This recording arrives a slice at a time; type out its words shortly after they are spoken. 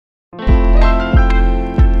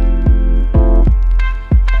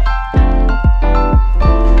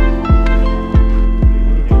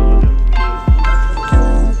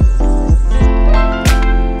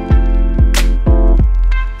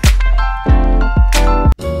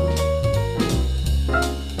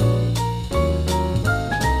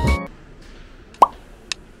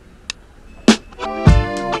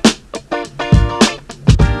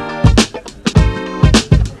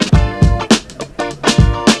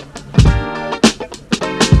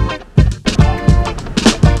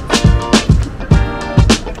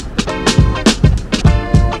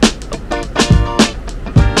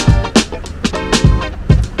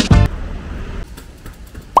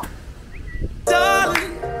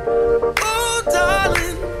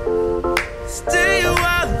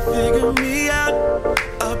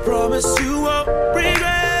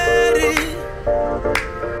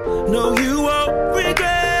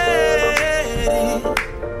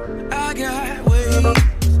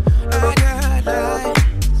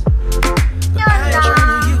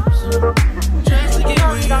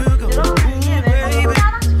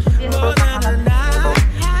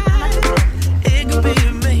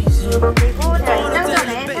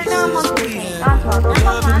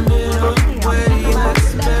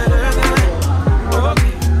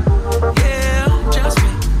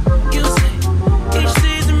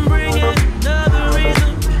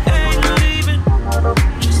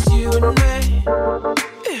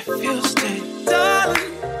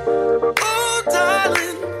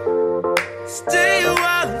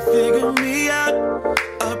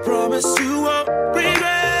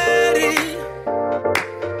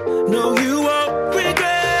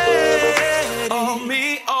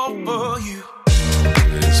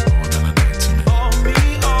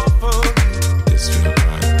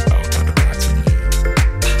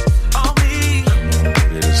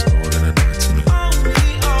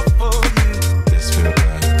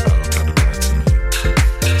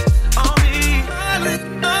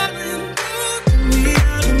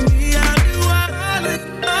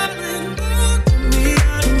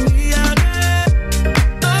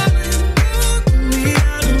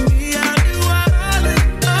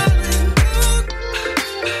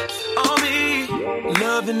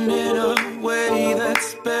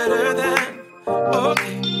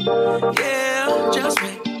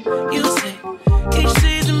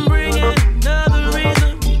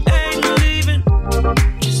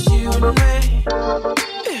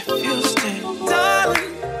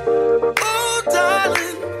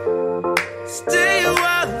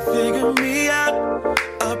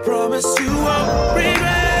won't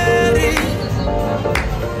regret it.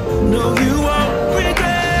 No, you won't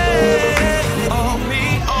regret it. All me,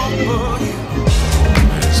 all for you.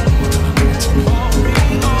 All me,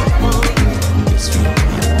 all for you. It's true.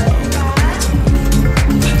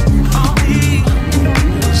 All me.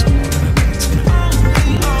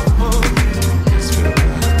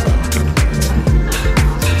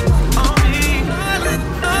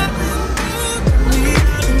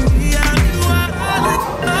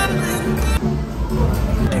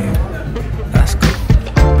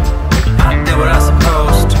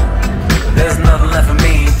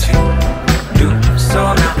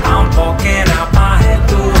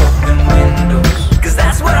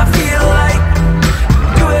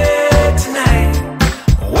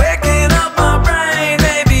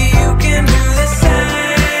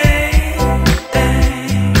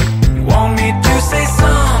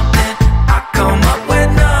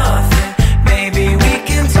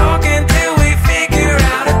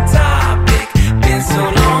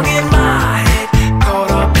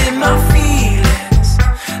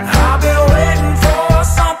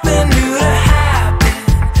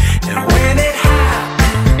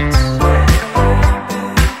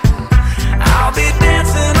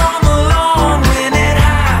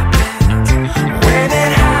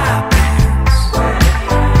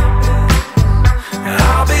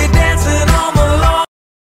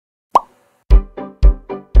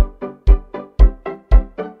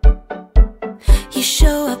 You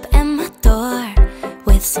show up at my door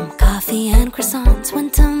with some coffee and croissants.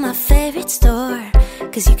 Went to my favorite store,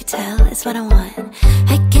 cause you could tell it's what I want.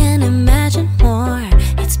 I can't imagine more.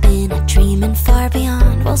 It's been a dream and far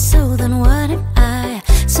beyond. Well, so then what am I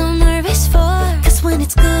so nervous for? Cause when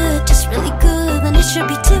it's good, just really good, then it should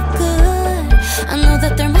be too good. I know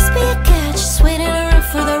that there must be a catch, just waiting around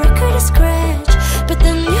for the record to scratch. But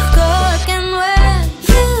then you go again when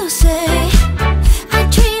you say I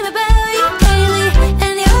dream about you daily,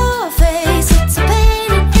 and your face, it's a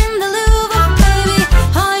painting in the Louvre, baby.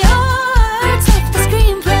 All your words like the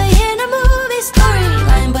screenplay in a movie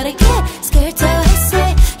storyline. But I get scared till I say,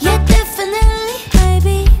 yeah, definitely,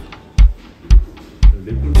 baby.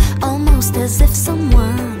 Almost as if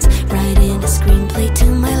someone's writing a screenplay to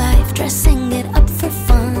my life, dressing it up for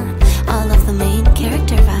fun. All of the main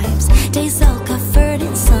character vibes, days all covered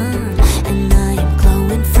in sun, and I am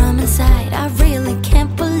glowing from inside. I really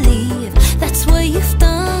can't believe that's what you've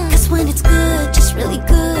done. Cause when it's good, just really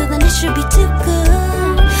good, then it should be too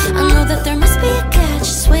good. I know that there must be a catch,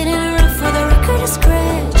 just waiting around for the record to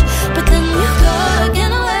scratch. But then you go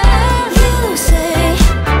again when you say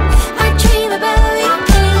I dream about you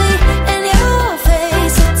daily, and your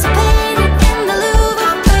face,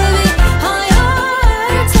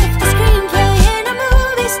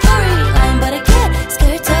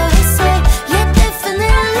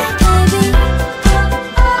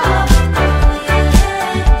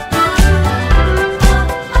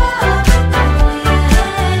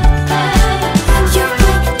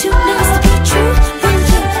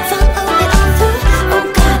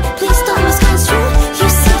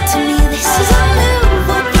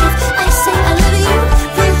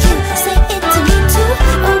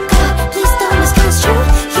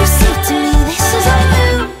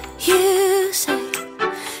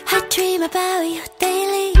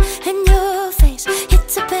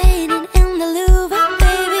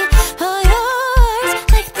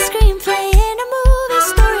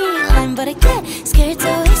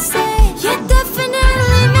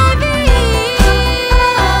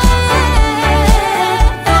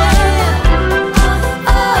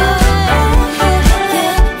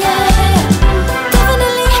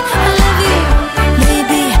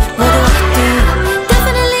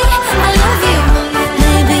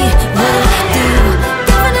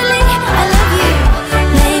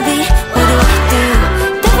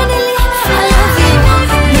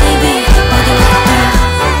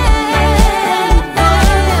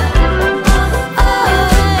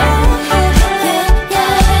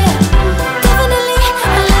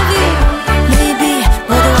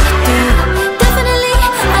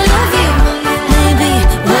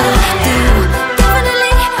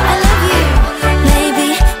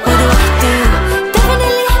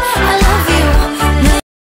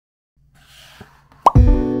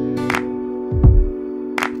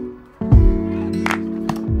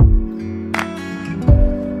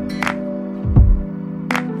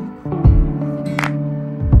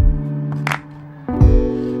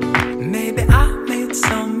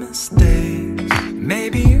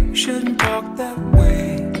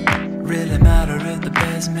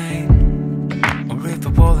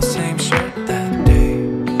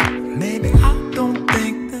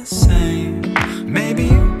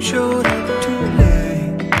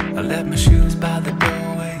 left my shoes by the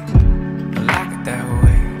doorway. I like it that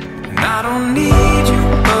way. And I don't need you,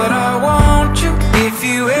 but I want you. If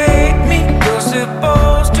you hate me, you're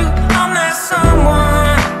supposed to. I'm that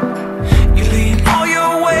someone you lean all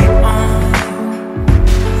your weight on.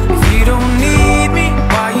 If you don't need me,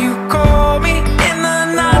 why you call me in the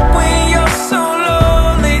night when you're so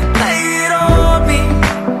lonely? Lay it on me.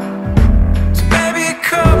 So baby,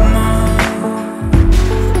 come on.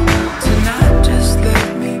 Tonight just let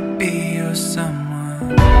me be your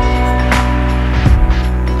someone.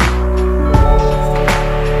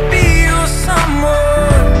 Be your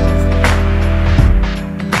someone.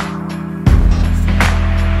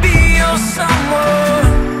 Be your someone.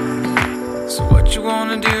 So what you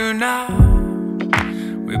wanna do now?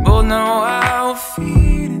 We both know how I'm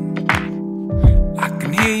feeling. I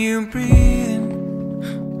can hear you breathing.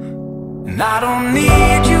 And I don't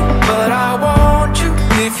need you, but I want you.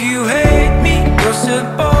 If you hate me, you're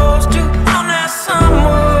supposed to. I'm that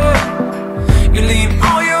someone you leave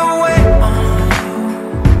all your weight on.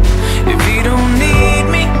 If you don't need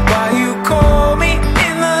me, why you call me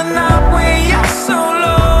in the night when you're so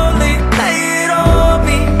lonely? Lay it on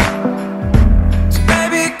me. So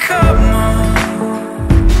baby, come on.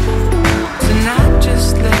 Tonight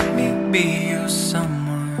just let me be your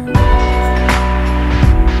someone.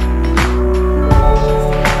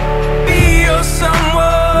 Be your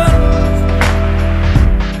someone.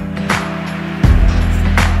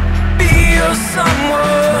 Be your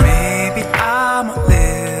someone. Maybe I'm a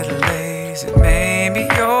little lazy. Maybe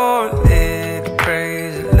you're a little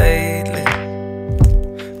crazy lately.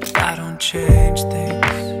 But I don't change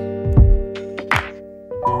things.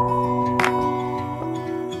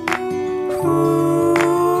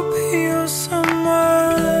 Ooh, be your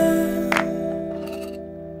someone.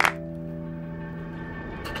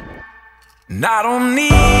 And I don't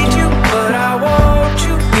need